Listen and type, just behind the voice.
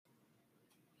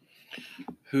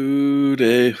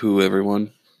Who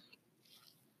everyone.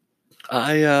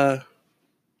 I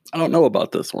don't know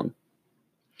about this one.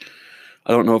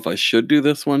 I don't know if I should do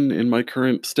this one in my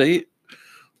current state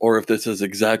or if this is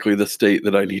exactly the state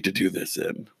that I need to do this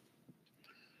in.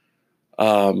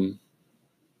 I'm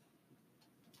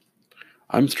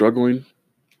struggling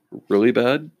really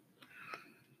bad.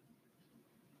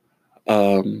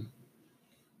 And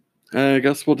I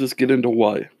guess we'll just get into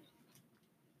why.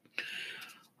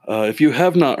 If you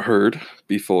have not heard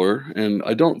before, and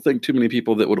I don't think too many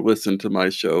people that would listen to my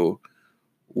show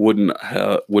would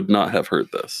not have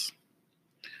heard this.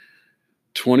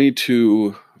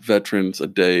 22 veterans a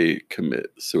day commit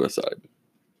suicide.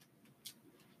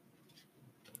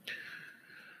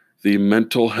 The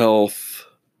mental health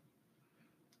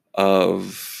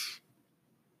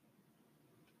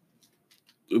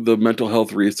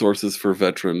resources for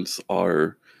veterans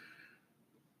are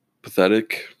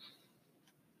pathetic.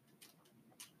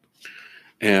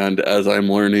 And as I'm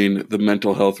learning, the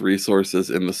mental health resources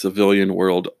in the civilian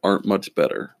world aren't much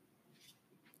better.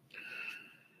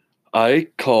 I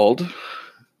called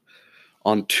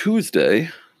on Tuesday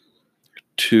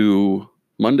to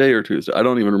Monday or Tuesday. I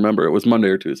don't even remember. It was Monday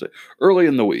or Tuesday, early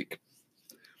in the week.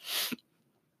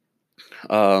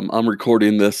 I'm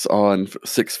recording this on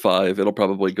 6/5. It'll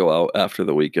probably go out after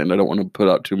the weekend. I don't want to put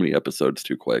out too many episodes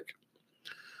too quick.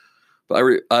 But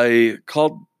I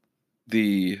called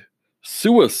the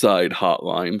suicide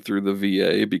hotline through the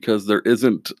VA because there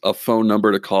isn't a phone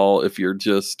number to call if you're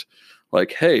just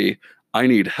like, hey, I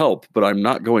need help, but I'm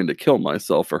not going to kill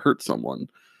myself or hurt someone.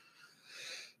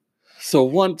 So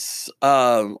once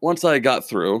I got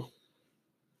through,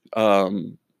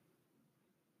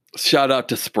 shout out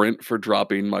to Sprint for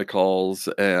dropping my calls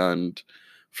and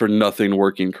for nothing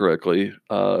working correctly.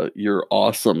 You're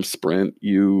awesome, Sprint.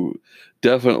 You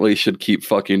definitely should keep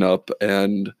fucking up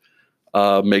and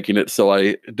making it so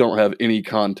I don't have any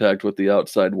contact with the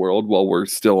outside world while we're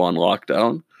still on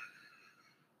lockdown.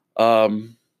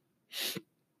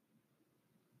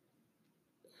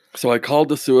 So I called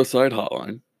the suicide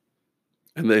hotline,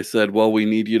 and they said, well, we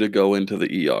need you to go into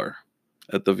the ER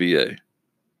at the VA.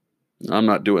 I'm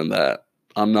not doing that.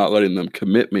 I'm not letting them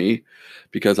commit me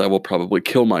because I will probably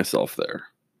kill myself there.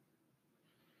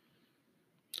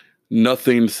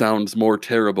 Nothing sounds more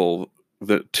terrible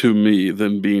to me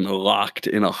than being locked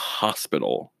in a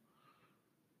hospital.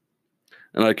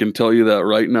 And I can tell you that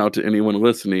right now to anyone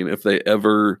listening, if they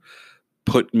ever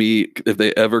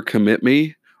commit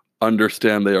me,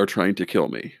 understand they are trying to kill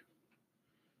me,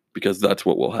 because that's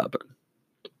what will happen.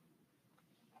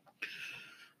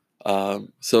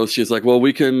 So she's like, well,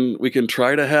 we can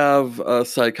try to have a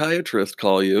psychiatrist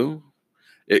call you.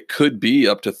 It could be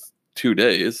up to 2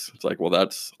 days. It's like, well,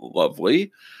 that's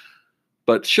lovely,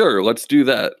 but sure, let's do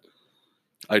that.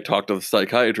 I talked to the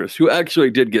psychiatrist, who actually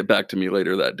did get back to me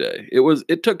later that day.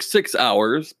 It took 6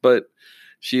 hours, but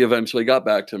she eventually got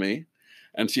back to me,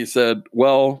 and she said,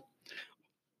 well,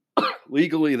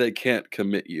 legally they can't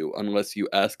commit you unless you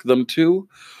ask them to,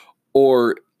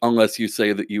 or unless you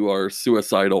say that you are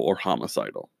suicidal or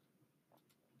homicidal.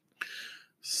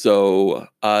 So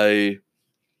I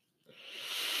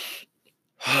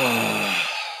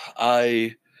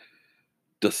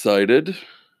decided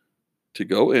to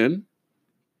go in.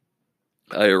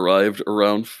 I arrived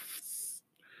around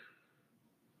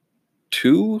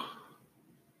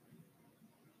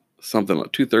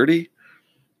 2:30.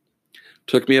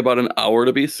 Took me about an hour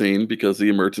to be seen because the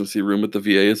emergency room at the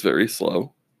VA is very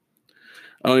slow.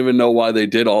 I don't even know why they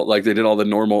did all the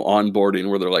normal onboarding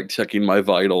where they're like checking my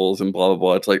vitals and blah, blah,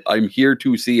 blah. It's like, I'm here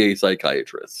to see a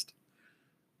psychiatrist.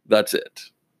 That's it.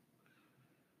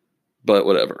 But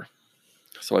whatever.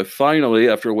 So I finally,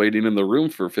 after waiting in the room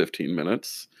for 15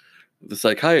 minutes, the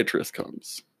psychiatrist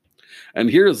comes.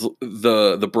 And here's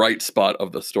the bright spot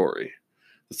of the story.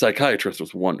 The psychiatrist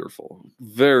was wonderful.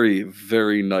 Very,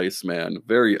 very nice man.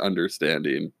 Very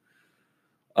understanding.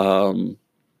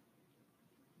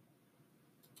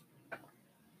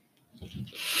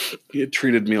 He had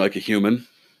treated me like a human.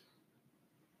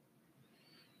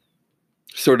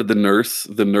 So did the nurse.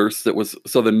 The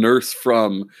nurse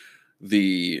from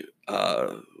the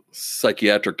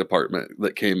psychiatric department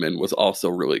that came in was also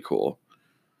really cool.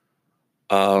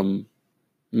 And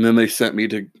then they sent me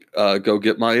to go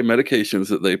get my medications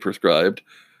that they prescribed.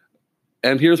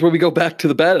 And here's where we go back to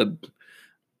the bed.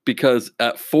 Because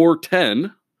at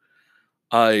 4:10,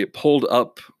 I pulled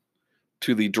up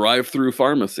to the drive-through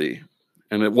pharmacy.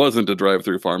 And it wasn't a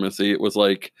drive-through pharmacy. It was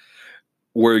like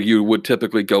where you would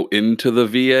typically go into the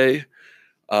VA.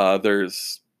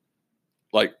 There's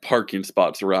like parking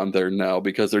spots around there now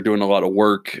because they're doing a lot of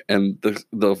work and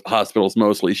the hospital's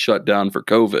mostly shut down for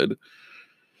COVID.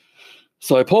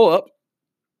 So I pull up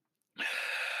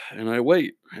and I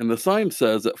wait, and the sign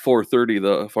says at 4:30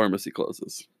 the pharmacy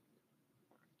closes.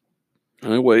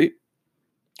 And I wait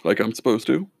like I'm supposed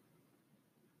to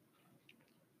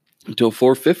until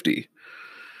 4:50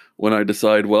 when I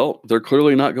decide, well, they're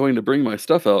clearly not going to bring my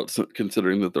stuff out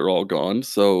considering that they're all gone,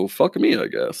 so fuck me, I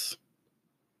guess.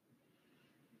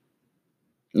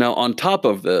 Now, on top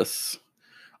of this,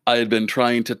 I had been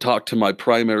trying to talk to my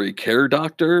primary care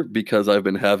doctor because I've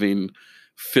been having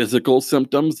physical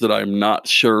symptoms that I'm not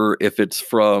sure if it's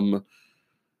from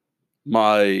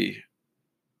my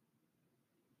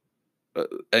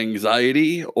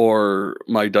anxiety or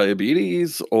my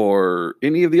diabetes or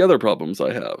any of the other problems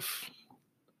I have.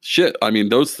 Shit, I mean,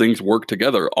 those things work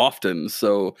together often,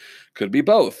 so could be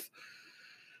both.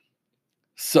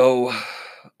 So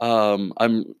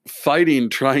I'm fighting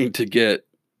trying to get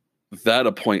that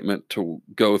appointment to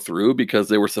go through because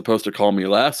they were supposed to call me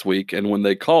last week, and when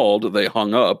they called, they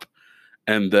hung up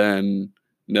and then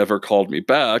never called me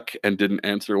back and didn't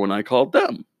answer when I called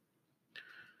them.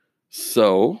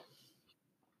 So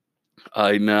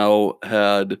I now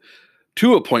had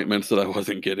 2 appointments that I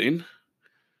wasn't getting.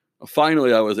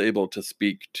 Finally, I was able to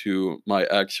speak to my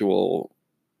actual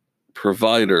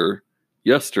provider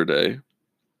yesterday,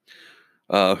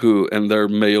 and they're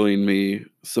mailing me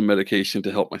some medication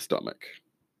to help my stomach.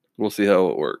 We'll see how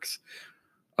it works.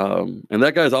 And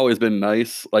that guy's always been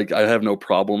nice. Like, I have no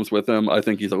problems with him. I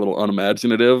think he's a little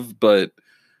unimaginative, but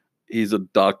he's a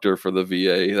doctor for the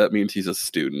VA. That means he's a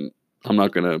student. I'm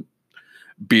not going to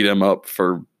beat him up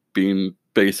for being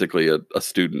basically a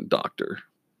student doctor.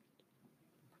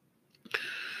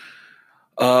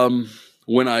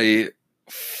 When I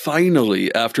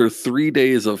finally, after 2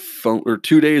 days of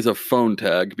phone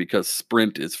tag, because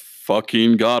Sprint is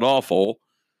fucking god awful,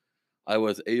 I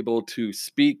was able to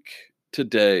speak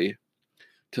today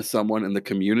to someone in the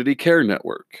community care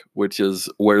network, which is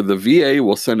where the VA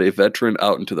will send a veteran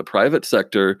out into the private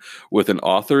sector with an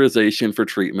authorization for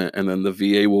treatment, and then the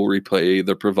VA will repay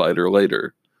the provider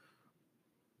later.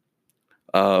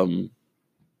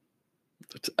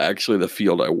 It's actually the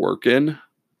field I work in,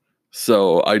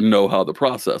 so I know how the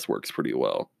process works pretty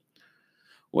well.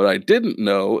 What I didn't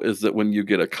know is that when you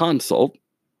get a consult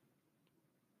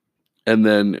and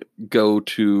then go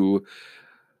to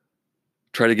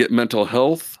try to get mental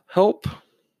health help,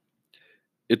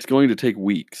 it's going to take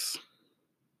weeks.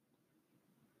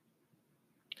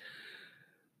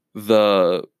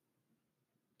 The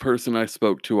person I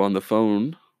spoke to on the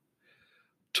phone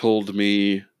told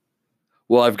me,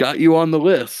 well, I've got you on the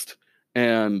list,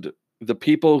 and the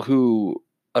people who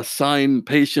assign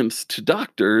patients to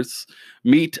doctors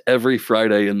meet every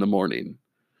Friday in the morning.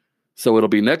 So it'll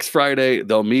be next Friday,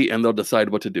 they'll meet and they'll decide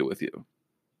what to do with you.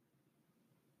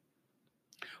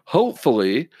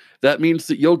 Hopefully, that means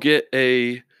that you'll get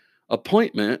a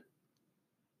appointment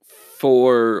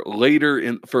for late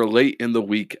in the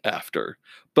week after.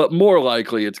 But more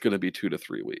likely it's going to be 2 to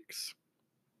 3 weeks.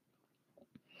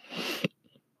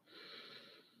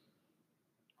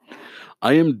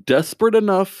 I am desperate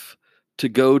enough to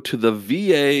go to the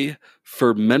VA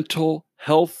for mental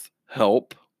health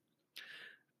help,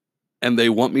 and they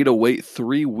want me to wait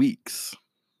 3 weeks.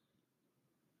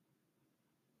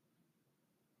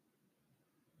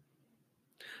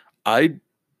 I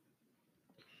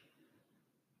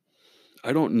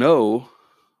don't know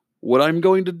what I'm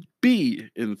going to be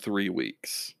in 3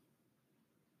 weeks.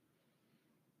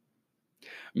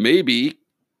 Maybe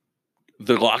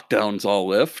the lockdowns all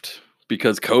lift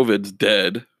because COVID's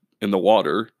dead in the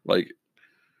water. Like,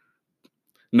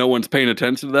 no one's paying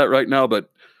attention to that right now,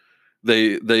 but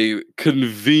they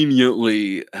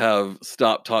conveniently have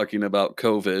stopped talking about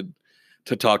COVID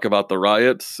to talk about the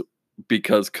riots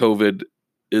because COVID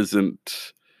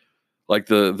isn't, like,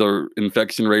 the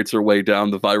infection rates are way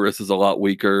down. The virus is a lot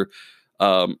weaker.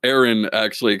 Aaron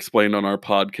actually explained on our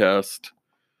podcast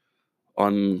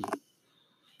on,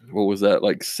 what was that,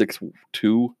 like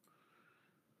 6-2?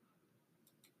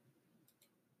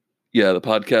 Yeah, the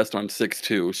podcast on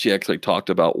 6-2. She actually talked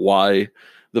about why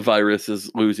the virus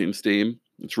is losing steam.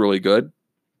 It's really good.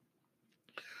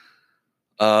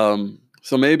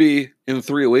 So maybe in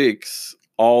 3 weeks,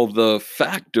 all the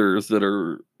factors that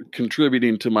are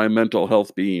contributing to my mental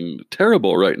health being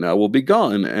terrible right now will be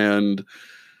gone, and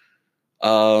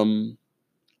I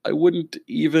wouldn't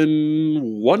even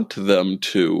want them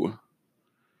to.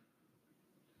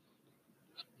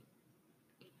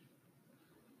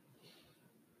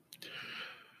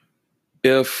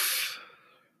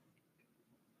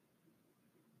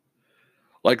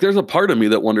 Like, there's a part of me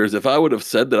that wonders if I would have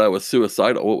said that I was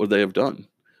suicidal, what would they have done?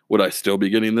 Would I still be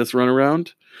getting this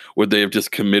runaround? Would they have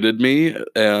just committed me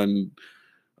and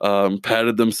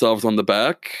patted themselves on the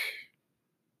back?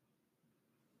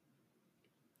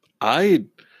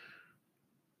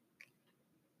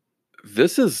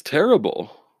 This is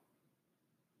terrible.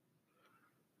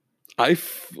 I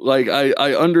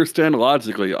understand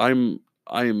logically. I'm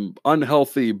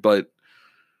unhealthy, but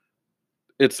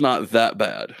it's not that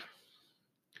bad.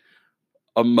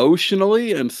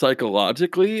 Emotionally and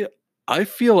psychologically, I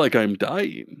feel like I'm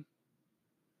dying.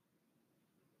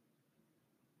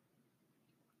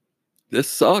 This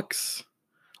sucks.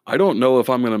 I don't know if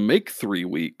I'm going to make 3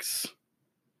 weeks.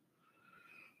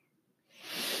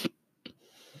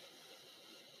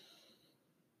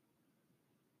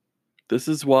 This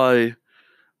is why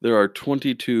there are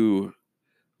 22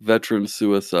 veteran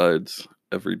suicides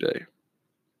every day.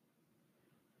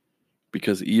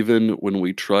 Because even when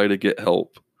we try to get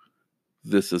help,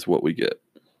 this is what we get.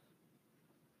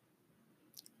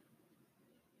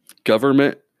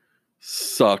 Government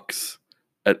sucks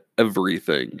at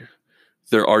everything.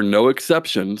 There are no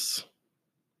exceptions.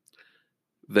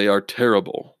 They are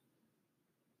terrible.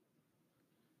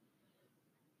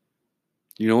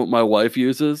 You know what my wife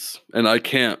uses? And I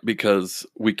can't because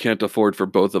we can't afford for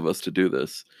both of us to do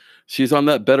this. She's on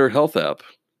that Better Health app.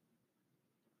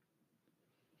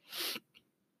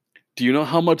 Do you know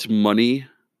how much money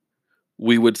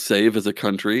we would save as a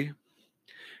country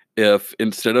if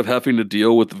instead of having to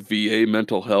deal with VA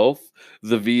mental health,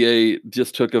 the VA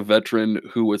just took a veteran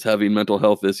who was having mental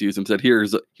health issues and said,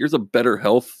 here's a Better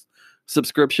Health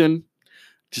subscription.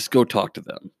 Just go talk to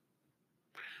them.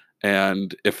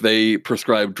 And if they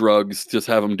prescribe drugs, just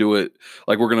have them do it.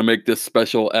 Like, we're going to make this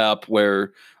special app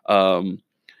where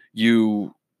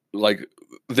you like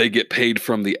they get paid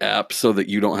from the app so that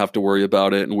you don't have to worry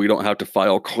about it, and we don't have to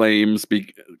file claims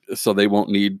so they won't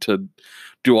need to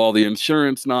do all the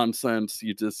insurance nonsense.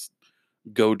 You just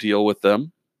go deal with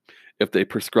them. If they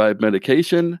prescribe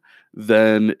medication,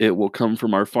 then it will come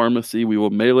from our pharmacy. We will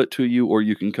mail it to you, or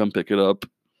you can come pick it up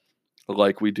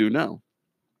like we do now.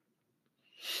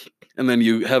 And then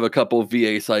you have a couple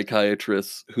VA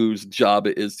psychiatrists whose job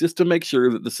it is just to make sure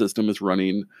that the system is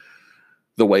running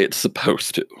the way it's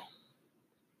supposed to.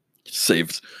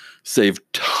 Save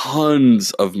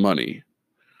tons of money.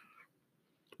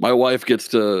 My wife gets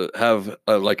to have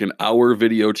like an hour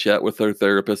video chat with her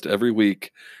therapist every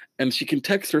week, and she can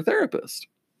text her therapist.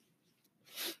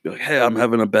 Be like, hey, I'm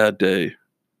having a bad day.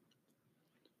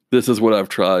 This is what I've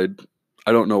tried.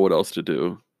 I don't know what else to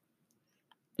do.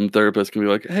 And therapist can be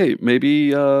like, hey,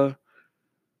 maybe go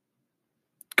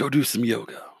do some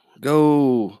yoga.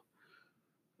 Go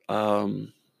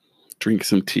drink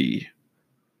some tea.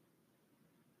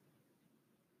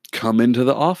 Come into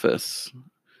the office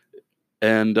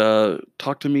and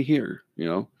talk to me here. You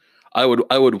know, I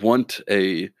would want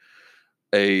a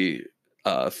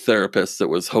therapist that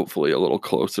was hopefully a little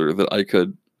closer, that I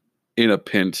could, in a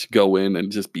pinch, go in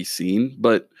and just be seen.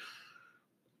 But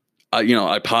I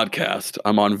podcast.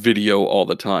 I'm on video all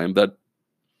the time.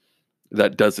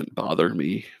 That doesn't bother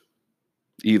me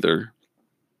either.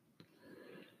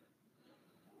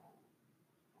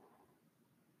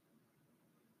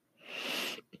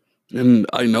 And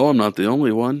I know I'm not the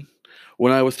only one.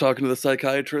 When I was talking to the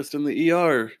psychiatrist in the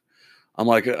ER, I'm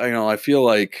like, I feel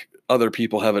like other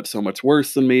people have it so much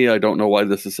worse than me. I don't know why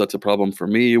this is such a problem for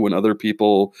me when other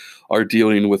people are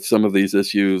dealing with some of these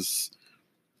issues,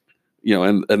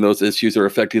 and those issues are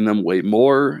affecting them way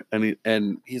more.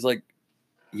 And he's like,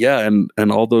 yeah,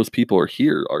 and all those people are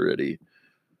here already.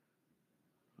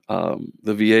 The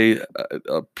VA,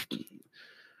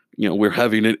 we're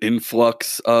having an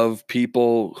influx of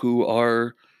people who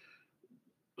are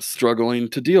struggling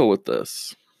to deal with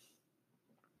this.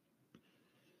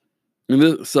 And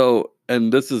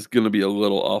this is going to be a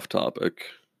little off topic,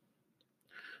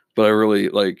 but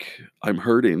I'm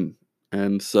hurting.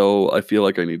 And so I feel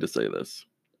like I need to say this.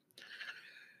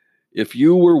 If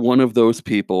you were one of those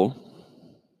people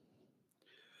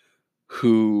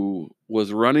who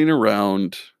was running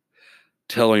around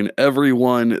telling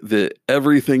everyone that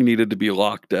everything needed to be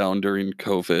locked down during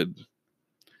COVID,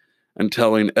 and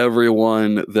telling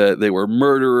everyone that they were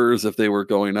murderers if they were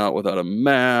going out without a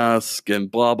mask and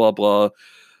blah, blah, blah,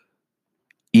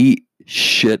 eat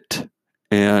shit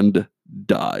and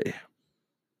die.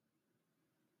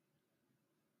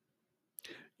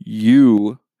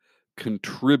 You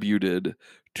contributed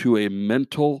to a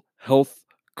mental health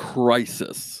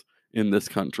crisis in this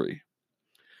country.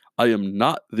 I am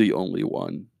not the only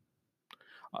one.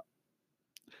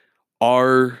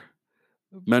 Our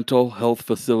mental health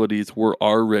facilities were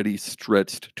already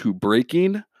stretched to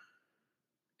breaking,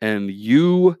 and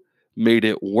you made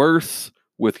it worse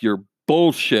with your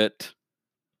bullshit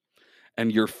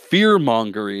and your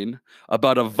fear-mongering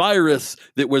about a virus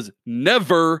that was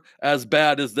never as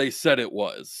bad as they said it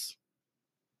was.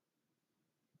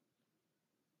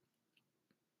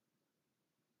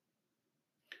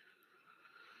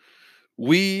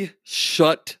 We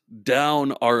shut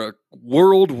down our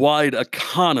worldwide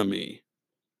economy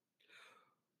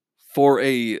for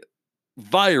a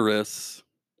virus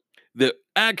that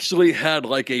actually had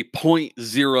like a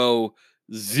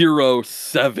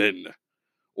 0.007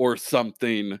 or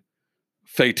something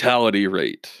fatality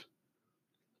rate.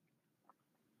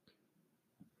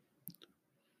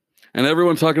 And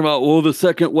everyone's talking about, well, the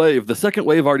second wave. The second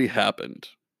wave already happened.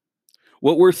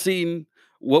 What we're seeing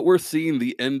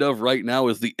the end of right now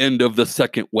is the end of the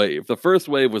second wave. The first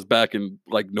wave was back in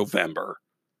like November.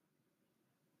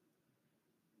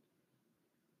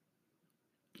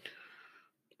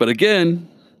 But again,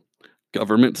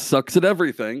 government sucks at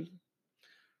everything.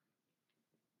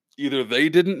 Either they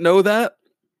didn't know that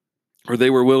or they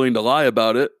were willing to lie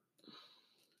about it.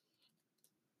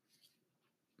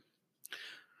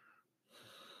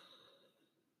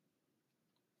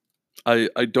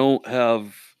 I don't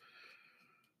have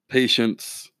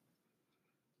patience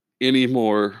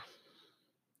anymore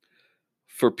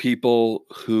for people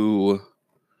who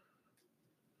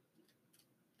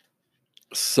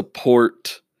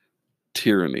support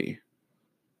tyranny.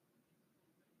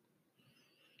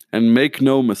 And make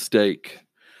no mistake,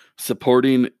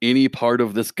 supporting any part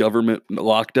of this government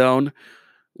lockdown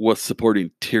was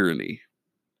supporting tyranny.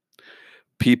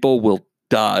 People will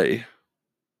die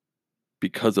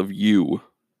because of you.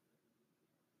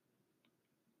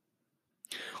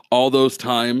 All those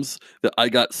times that I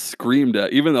got screamed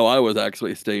at, even though I was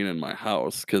actually staying in my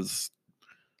house because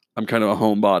I'm kind of a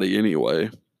homebody anyway.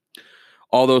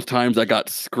 All those times I got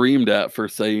screamed at for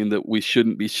saying that we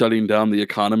shouldn't be shutting down the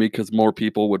economy because more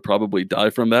people would probably die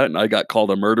from that, and I got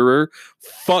called a murderer.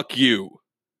 Fuck you.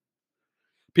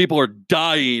 People are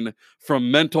dying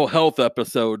from mental health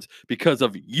episodes because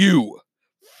of you.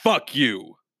 Fuck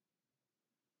you.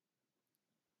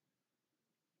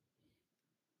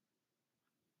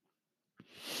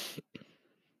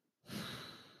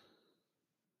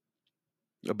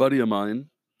 A buddy of mine,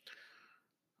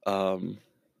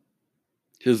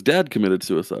 his dad committed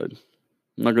suicide.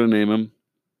 I'm not going to name him.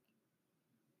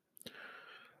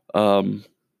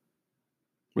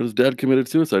 But his dad committed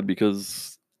suicide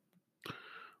because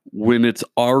when it's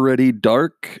already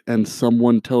dark and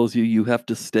someone tells you you have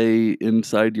to stay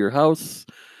inside your house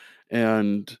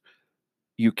and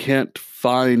you can't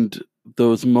find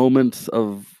those moments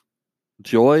of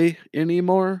joy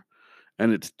anymore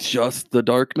and it's just the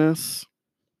darkness,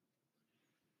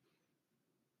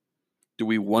 do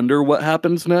we wonder what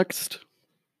happens next?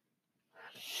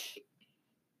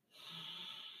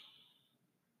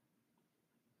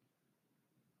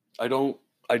 I don't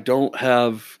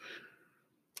have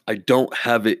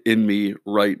it in me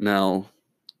right now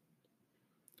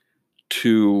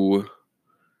to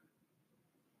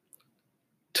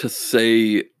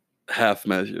say half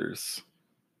measures.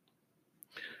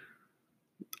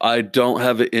 I don't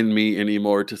have it in me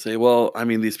anymore to say, well, I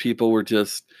mean, these people were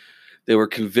they were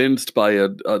convinced by a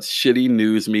shitty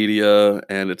news media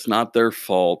and it's not their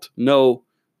fault. No,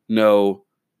 no,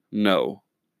 no.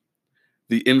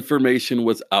 The information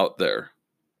was out there.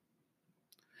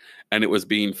 And it was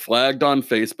being flagged on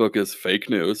Facebook as fake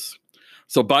news.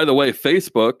 So, by the way,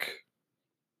 Facebook,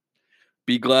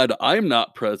 be glad I'm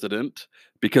not president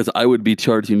because I would be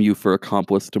charging you for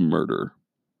accomplice to murder.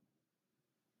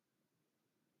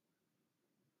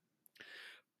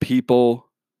 People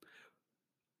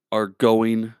are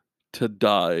going to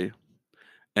die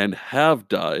and have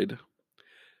died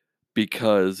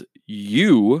because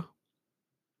you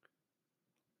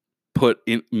put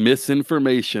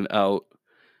misinformation out,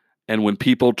 and when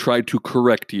people tried to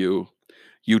correct you,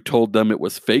 you told them it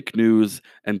was fake news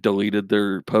and deleted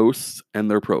their posts and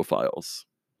their profiles.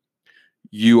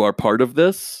 You are part of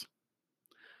this,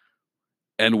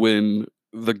 and when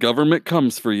the government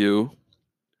comes for you,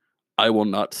 I will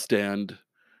not stand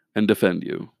and defend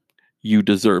you. You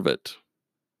deserve it.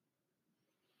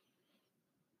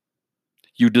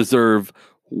 You deserve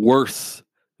worse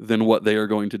than what they are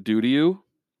going to do to you.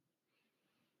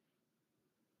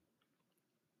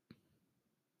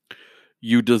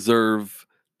 You deserve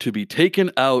to be taken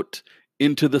out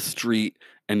into the street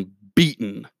and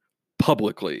beaten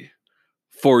publicly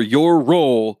for your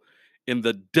role in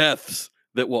the deaths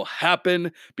that will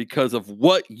happen because of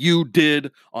what you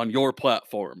did on your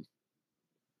platform.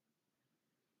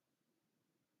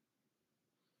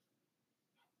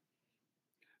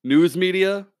 News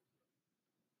media,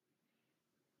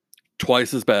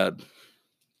 twice as bad.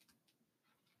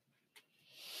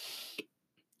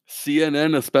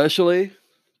 CNN especially,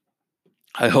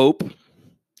 I hope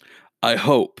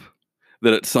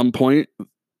that at some point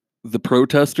the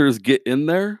protesters get in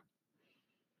there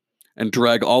and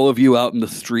drag all of you out in the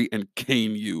street and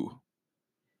cane you.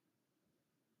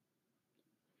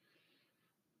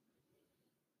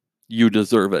 You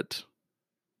deserve it.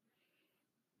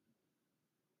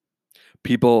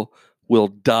 People will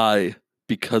die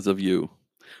because of you.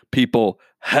 People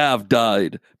have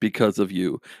died because of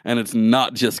you. And it's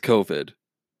not just COVID.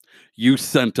 You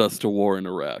sent us to war in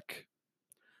Iraq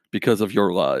because of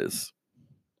your lies.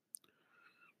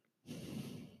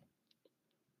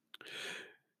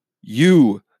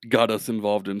 You got us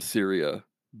involved in Syria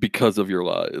because of your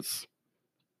lies.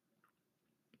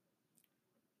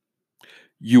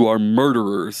 You are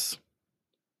murderers.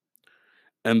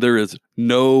 And there is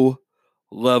no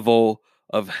level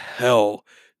of hell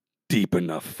deep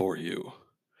enough for you.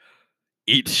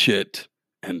 Eat shit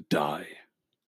and die.